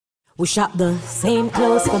We shop the same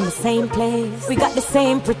clothes from the same place. We got the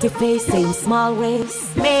same pretty face, same small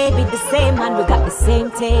waist. Maybe the same man, we got the same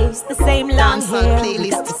taste. The same long hair, we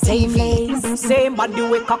got the same lace. Same body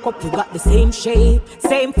we cock up, we got the same shape.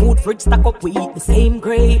 Same food fridge stack up, we eat the same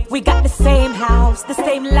grape. We got the same house, the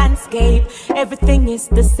same landscape. Everything is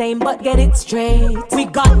the same, but get it straight. We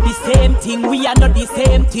got the same thing, we are not the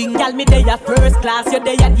same thing. Y'all me there first class, you're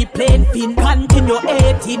there the plane fin. Continue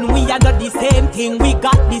 18, we are not the same thing. We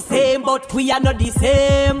got the same, but we are not the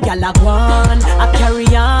same. Y'all a go on, a carry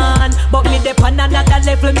on, but me dep on another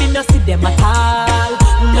level, me no see them at all.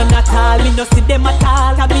 None at all, me no see them at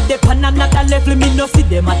all. Cause me dep on another level, me no see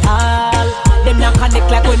them at all. Them not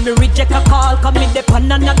connect like when me reject a call. Cause me dep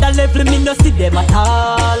on another level, me no see them at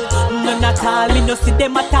all. None at all, me no see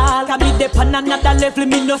them at all. Cause me dep on another level,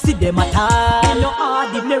 me no see them at all. No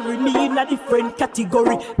ordinary, me in a different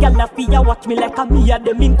category. Y'all a fear watch me like a me a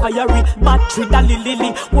them inquiry. Battery da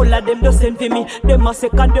lily, all of them the same for me. Them a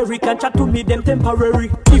secondary, can chat to me, them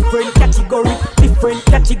temporary. Different category, different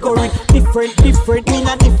category. Different, me in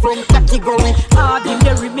a different category.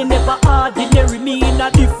 Ordinary, me never ordinary. Me in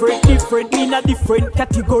a different, me in a different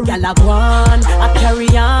category. Y'all a go on, a carry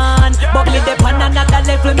on, but me dep on another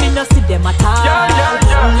level, me no see them at all.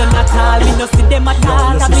 None at all, me no see them at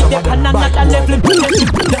all. Cause me dep on another level, me no see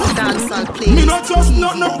Dancehall playlist. Me not just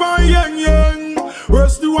nothing about Yeng.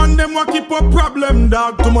 Where's the one them want keep a problem,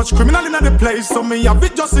 dog? Too much criminal in the place, so me have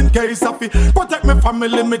it just in case. I feel protect my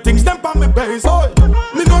family, me things them on me base. Oh,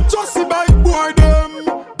 me not just see bike boy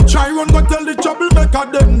them. Try run go tell the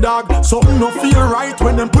troublemaker them, dog. Something no feel right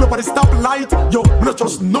when them pull up at the stoplight. Yo, me not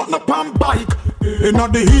just nothing upon bike. Inna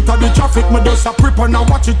the heat of the traffic, me just a prep and I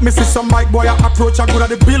watch it. Me see some bike boy a approach, I good at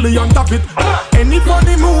the billion of it. Any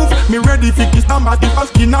funny move, me ready for kiss numbers. The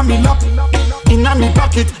first inna me lap, inna me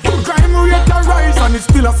pocket. Crime rate a rise and it's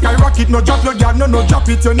still a skyrocket. No drop your yard, no drop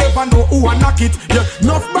it. You never know who a knock it. Yeah,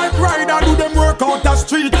 enough bike rider do them work out the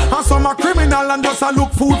street, and some a criminal and just a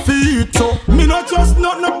look food for eat. So me not just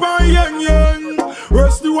nothing about Yeng.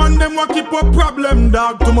 Where's the one them want keep a problem,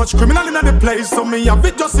 dog? Too much criminal in the place, so me have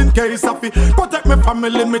it just in case. I feel protect my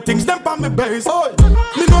family, me things them on me base. Oh,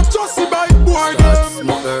 me not just see bike boy them.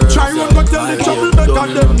 Try run go tell the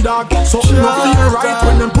troublemaker them, dog. Something no feel right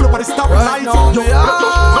when them pull up at the stoplight. Yo,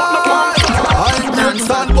 I break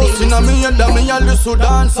stand bus inna me head and me a listen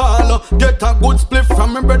dancehall. Get a good spliff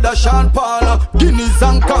from me brother Sean Paul. Guineas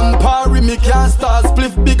and Campari, me can't start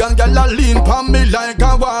spliff big and gyal a lean pon me like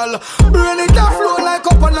a wall. Brain it a flow like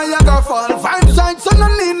up on a Niagara fall. Vibes side so no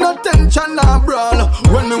need no tension or brawl.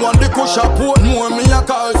 When me want the kush a port more, me a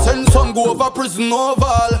call send some go over prison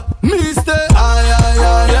oval. Me stay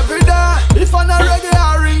high every day. If I not reggae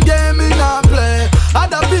or in game me not play.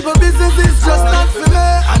 Other people business is just not for me.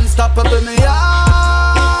 Unstoppable me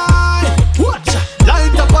high. Watch,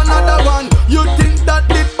 light up another one. You think that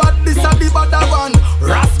the bad this a the better one?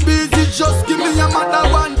 Raspberry just give me a mother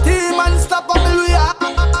one. Team unstoppable we high.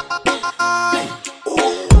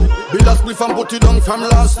 Bill a spliff and put it down from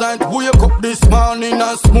last night. Wake up this morning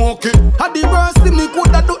and smoke it. Had the worst thing me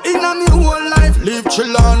coulda do in a me whole life. Leave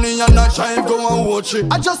Chilani and a drive go and watch it.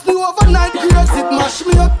 I just knew overnight crazy it mash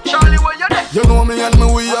me up. Charlie, where you there? You know me and me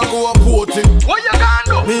we a go a party. What you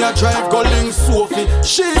gonna do? Me a drive go link Sophie.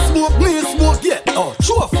 She smoke, me smoke, yeah. Oh,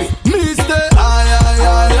 trophy. Me stay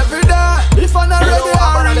high every day. If I not ready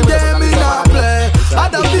or in game me not play.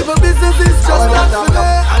 Other people business is just not for me.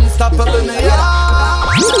 Unstoppable me, yeah.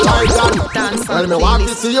 Well, me want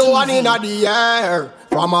to see you one in the air.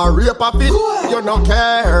 From a rape of it, you no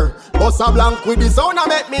care. Bust a blank with the sound and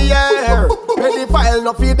make me hear. Penny file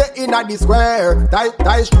no feed the inna the square. Tight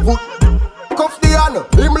foot, cuff the hand.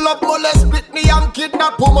 Him love molest, split me and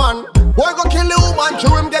kidnap woman. Boy go kill the woman,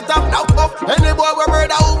 show him get up now cuff. Any boy we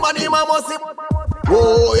murder woman, him a must him.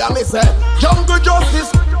 Oh, yeah me say, jungle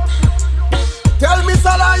justice. Tell me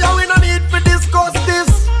Salah, we no need to discuss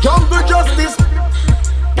this. Jungle justice.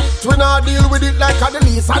 We not deal with it like a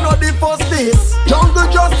lease. I know the first this. Jungle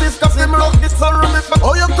justice, cause him look this so rummy.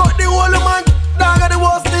 Oh, you cut the whole man, dog the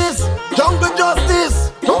worst this. Jungle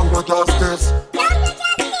justice. Jungle justice. Jungle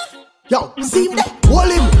justice. Yo, see him there?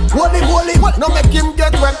 Hold him. No make him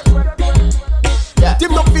get wet. Yeah.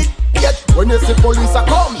 Him no fit yet. When you see police a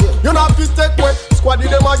come, you not fit take wet. Squad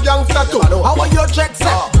them a gangster too. How are your checks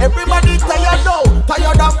set? Everybody tired now,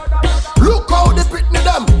 tired of. Look how they pitney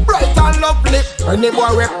them, bright and lovely. Any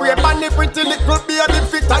boy we rape and the pretty little baby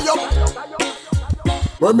fit tie up.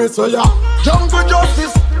 When me say ya, jungle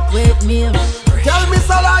justice. Wait me. Tell me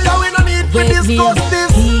Salah, we no need to discuss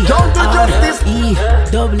this. Jungle justice.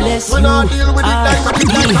 double S When I deal with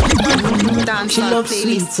it, she love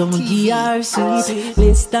sweet, so me give her sweet.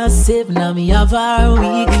 Less than 7, now me have her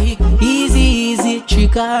week. Easy,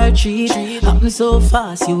 trick or treat. Happen so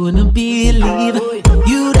fast, you wouldn't believe.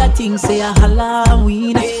 You that thing say a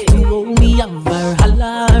Halloween. You owe me have her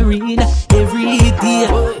Halloween. Every day,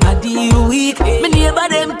 of the week. Me neighbor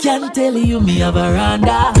them can tell you me have her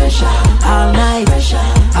under. All night,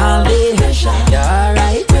 all day. You're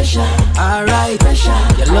alright,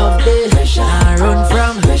 you love this. I run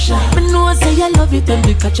from. Me know say you love it when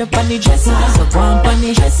we catch up on the dresser. So go on on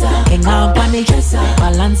it, hang on on it,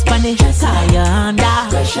 balance on it. You're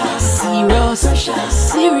under serious.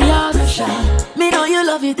 Me know you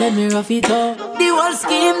love it and me rough it up. The whole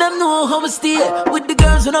scheme them know how we stay with the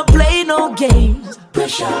girls when I play no games.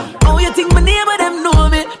 Pressure. Oh, you think my neighbor them know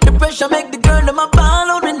me? The pressure make the girl them a ball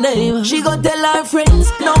on the name. She gon' tell her friends,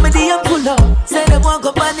 now me the pull up. Say them want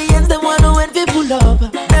up on the ends, them want to when we pull up.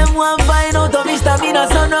 Them want find out of Mr. Me no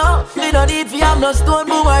son up. Me no need fi have no stone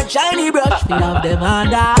boom or shiny brush. Me love them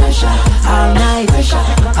under all night,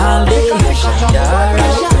 all day. You're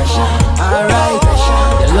alright,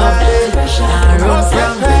 you love this. I run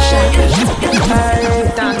from pressure.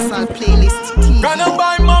 Dancehall playlist. Gonna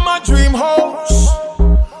buy mama dream house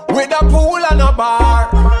with a pool and a bar.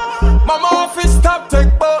 Mama office stop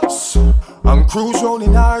take bus and cruise round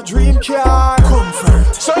in our dream car.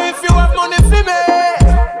 Comfort. So if you have money for me,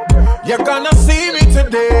 you're gonna see me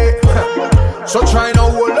today. So try to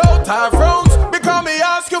hold out our fronts because me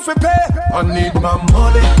ask you for pay. I need my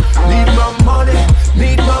money, need my money,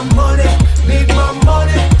 need my money, need my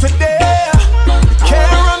money today. You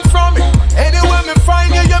can't run from it. Anywhere me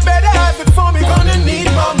find you, you better have it for me. Gonna need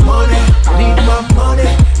my money, need my money,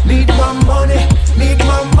 need my money, need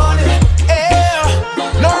my money. Yeah,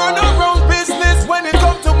 no run around business when it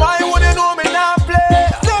come to my wouldn't know me now play.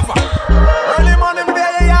 Never. Early morning me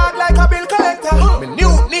there yard like a bill collector. Me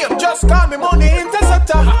new name just call me money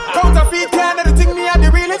interceptor. Counterfeit can anything me and the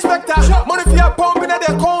real inspector. Money for your pump in the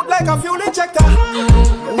account like a fuel injector.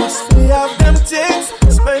 We have them things,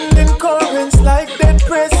 spending currents like dead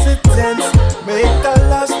presidents. Make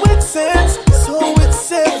dollars with sense, so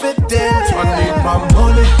it's evident. I need my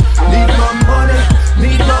money, need my money,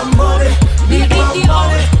 need my money, need my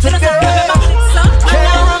money today.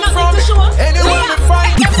 Can't run from it, anywhere we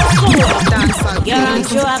find Girl, I'm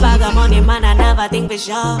sure a bag of money, man, I never think for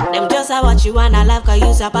sure. Them just a watch you and I love cause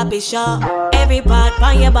you's a papi show. Every part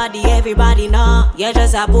on your body, everybody know. You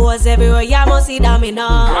just a pose everywhere, you must see that me know.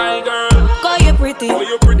 My girl, call you pretty,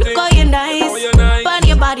 call you nice. On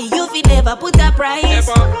your body, you feel never put a price.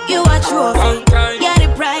 You a trophy, you're the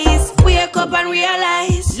prize. Wake up and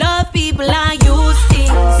realize, love people and use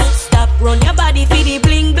things. Stop run your body for the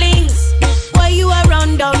bling blings. Why you a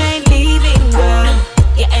run down and leaving, girl?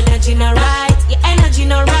 Your energy not right, your energy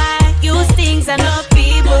not right. Use things and love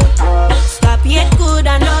people. Stop yet good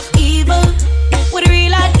and love evil. With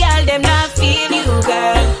real hot girl, them not feel you,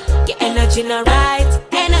 girl. Your energy not right,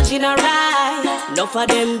 energy not right. No for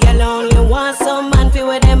them girl only want some man feel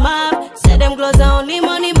with them up. Say them clothes only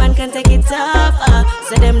money man can take it off.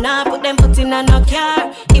 Say them not put them foot in a no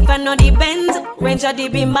car. If I know the Benz, range of the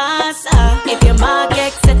Beamers. If your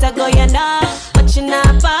market set a go you know. But you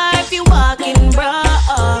not far if you walking bro.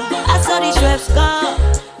 I saw the Schweppes go.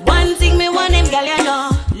 One thing me want them girl you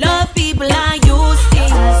know. Love people and use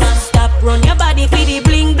things. Stop run your body for the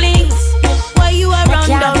bling blings. Why you around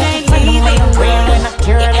down and leaving?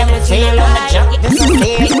 Your energy right.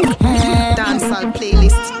 Dancehall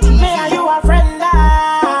playlist. Me and you a friend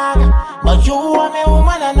dog, but you are me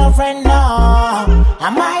woman and no friend dog.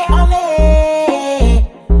 Am I honey?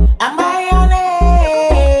 Am I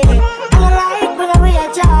honey? I like when I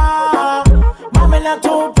reach out, but me not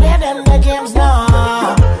to play them the games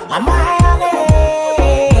now. Am I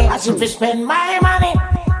honey? I should spend my money.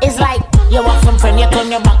 It's like you want some friend, you turn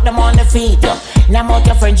your back, them on the feet. Now out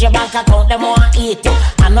your friends, your bank account, them want eat you.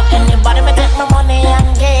 I know anybody me take my money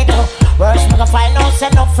and get you. Worst me can find out, say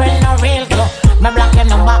no friend, no real too. Me block your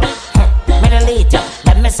number, me delete you.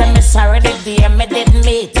 Let me say me sorry the day me didn't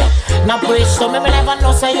meet you. Now preach to me, me never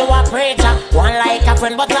know say you a preacher. One like a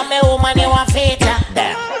friend, but I'm a woman, you a feature.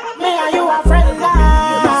 Damn. Me and you a friend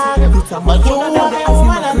dog, but you are a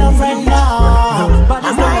woman and no friend dog.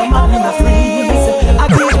 Am I honey? I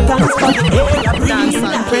give thanks for the air I breathe.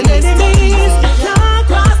 When Dancehall enemies can't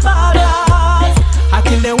cross borders, I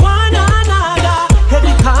kill them one another.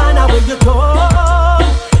 Every corner where you turn,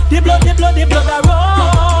 the blood I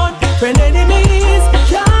run. When enemies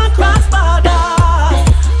can't cross borders,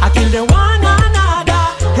 I kill them one another.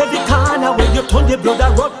 Every corner where you turn, the blood I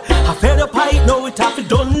run. I fed up, I know it have to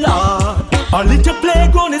done, Lord. A little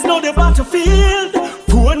playground is now the battlefield.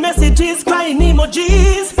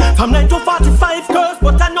 From 9 to 45 girls,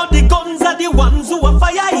 but I know the guns are the ones who are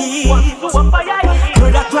fire heat.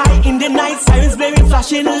 Heard a cry in the night, sirens blaring,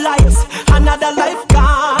 flashing lights. Another life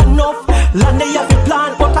gone off. Land they have a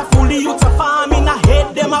plan, but a fully youth a farm in a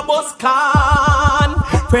head, them a bus can.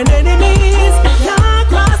 Friend enemies, can't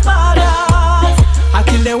cross borders. I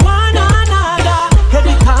kill them one another.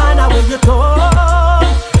 Every corner where you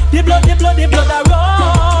turn, the blood a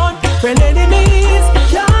run. Friend enemies,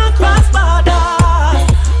 can't cross borders.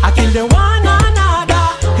 I kill them one another.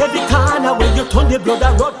 Every corner where you turn, the blood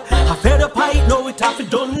a run. I fed up, I know it have to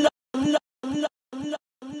do.